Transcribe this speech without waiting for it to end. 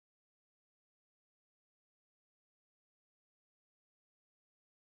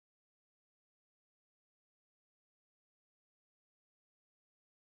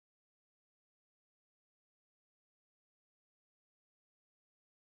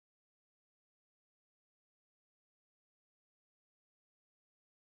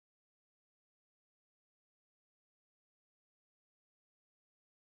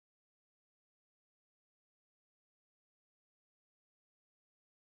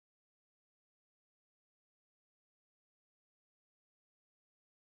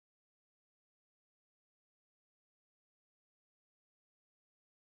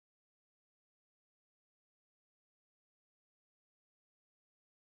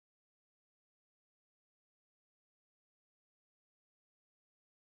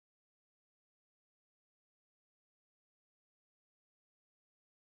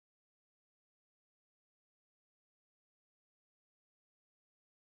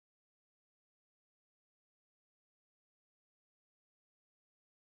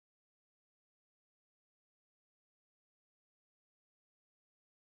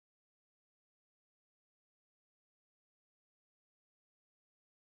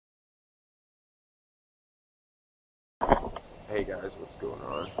Hey guys, what's going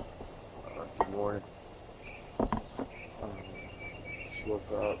on? Good morning. Just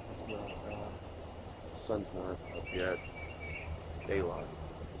woke up. It's not, sun's not up yet. Daylight.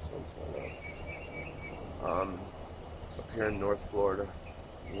 The sun's not up. Up here in North Florida,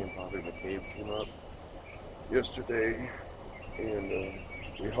 me and Bobbie McCabe came up yesterday, and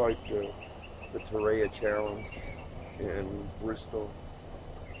we hiked the Torreya Challenge in Bristol,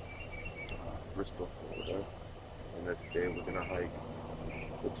 Florida. And then today we're gonna hike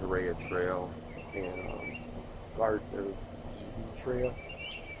the Torreya Trail and Trail,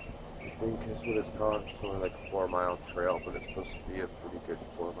 I think is what it's called. It's only like a 4-mile trail, but it's supposed to be a pretty good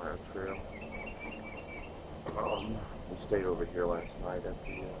 4-mile trail. We stayed over here last night at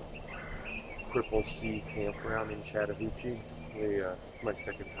the Cripple C campground in Chattahoochee. It's my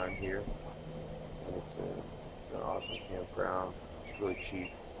second time here, and it's an awesome campground. It's really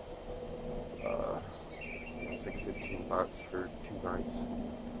cheap. It's like $15 for 2 nights,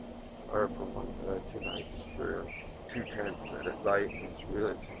 or for 2 nights for 2 tents at a site. It's a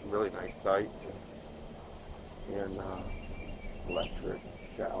really nice site, and electric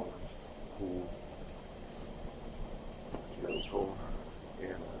showers, pool. It's really cool,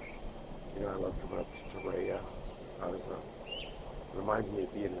 and I love coming up to Torreya. It reminds me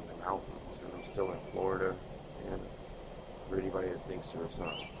of being in the mountains, and I'm still in Florida. And for anybody that thinks there's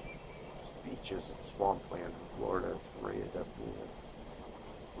beaches and swampland in Florida, Torreya definitely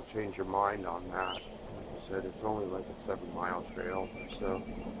will change your mind on that. Like I said, it's only like a 7-mile trail or so,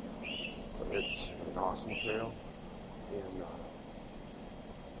 but it's an awesome trail. And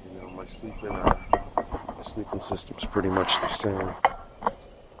my sleeping system's pretty much the same.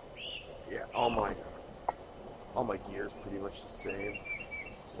 Yeah, all my gear's pretty much the same.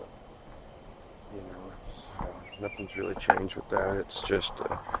 So, nothing's really changed with that. It's just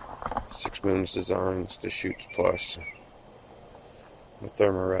 6 Moons Designs, the Shoots Plus, the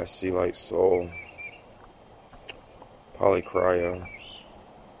Thermarest Sea Light Sole, Polycryo,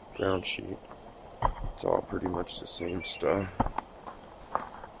 ground sheet. It's all pretty much the same stuff.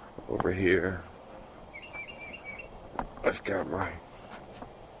 Over here, I've got my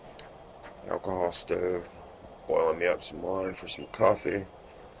alcohol stove, boiling me up some water for some coffee,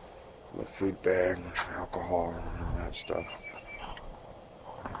 my food bag, alcohol, and all that stuff.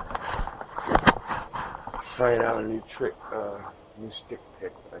 Trying out a new new stick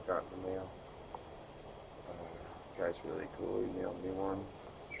pick that I got in the mail. The guy's really cool. He mailed me one.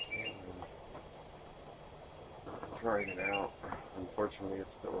 And I'm trying it out. Unfortunately,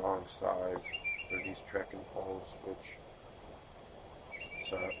 it's the wrong size for these trekking poles, which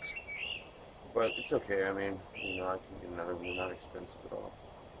sucks. But it's okay. I mean, I can get another one. They're not expensive at all.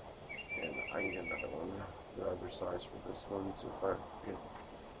 And I can get another one, the other size for this one. So if I get,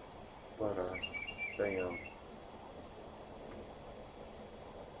 but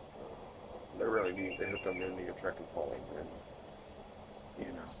they're really neat. They hook them into your trekking pole, and there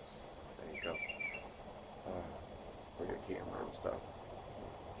you go. For your camera and stuff.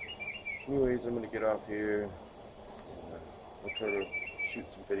 Anyways, I'm gonna get off here. And, I'll try to shoot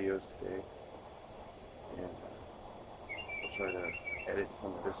some videos today, and I'll try to edit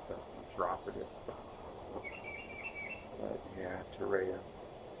some of this stuff and drop it. But yeah, Torreya,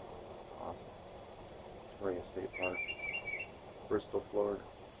 awesome. Torreya State Park, Bristol, Florida.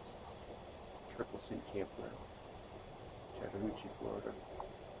 Cripple C campground, Chattahoochee, Florida,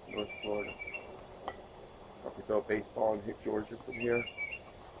 North Florida. Probably throw a baseball and hit Georgia from here.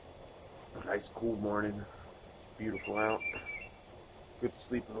 A nice cool morning, beautiful out, good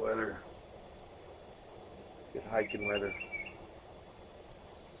sleeping weather, good hiking weather.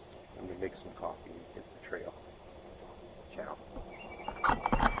 I'm gonna make some coffee and hit the trail. Ciao.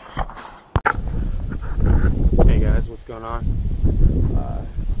 Hey guys, what's going on?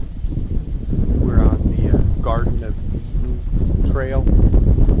 We're on the Garden of Eden Trail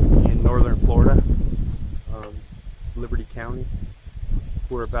in northern Florida, Liberty County.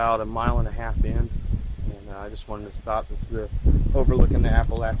 We're about 1.5 miles in, and I just wanted to stop. This is overlooking the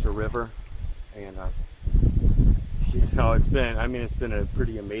Appalachia River, and it's been a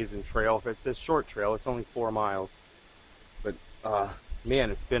pretty amazing trail. It's a short trail. It's only 4 miles, but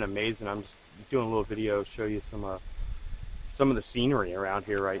man, it's been amazing. I'm just doing a little video to show you some of the scenery around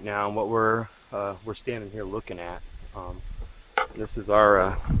here right now and what we're standing here looking at. This is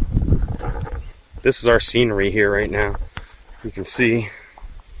our scenery here right now. You can see.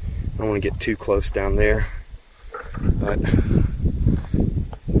 I don't want to get too close down there, but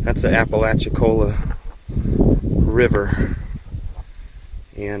that's the Apalachicola River,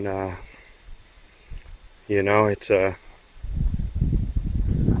 and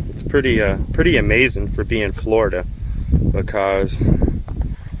it's pretty amazing for being Florida. because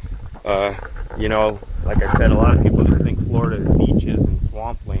you know, like I said, a lot of people just think Florida is beaches and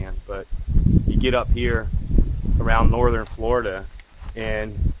swampland, but you get up here around northern Florida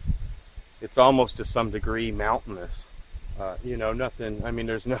and it's almost to some degree mountainous. You know, nothing, I mean,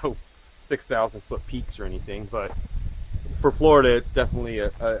 there's no 6,000 foot peaks or anything, but for Florida, it's definitely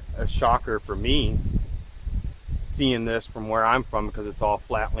a shocker for me seeing this from where I'm from, because it's all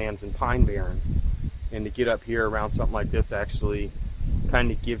flatlands and pine barrens. And to get up here around something like this actually kind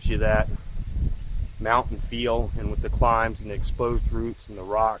of gives you that mountain feel, and with the climbs and the exposed roots and the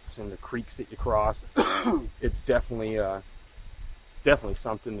rocks and the creeks that you cross, it's definitely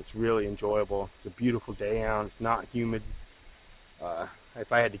something that's really enjoyable. It's a beautiful day out. It's not humid.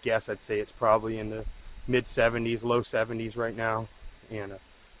 If I had to guess, I'd say it's probably in the mid 70s, low 70s right now, and a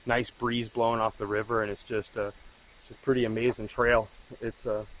nice breeze blowing off the river, and it's just a pretty amazing trail. It's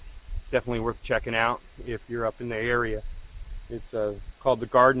definitely worth checking out if you're up in the area. It's called the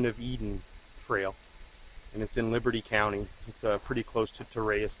Garden of Eden Trail, and it's in Liberty County. It's pretty close to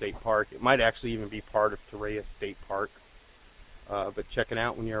Torreya State Park. It might actually even be part of Torreya State Park, but check it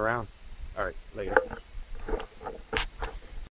out when you're around. All right, later.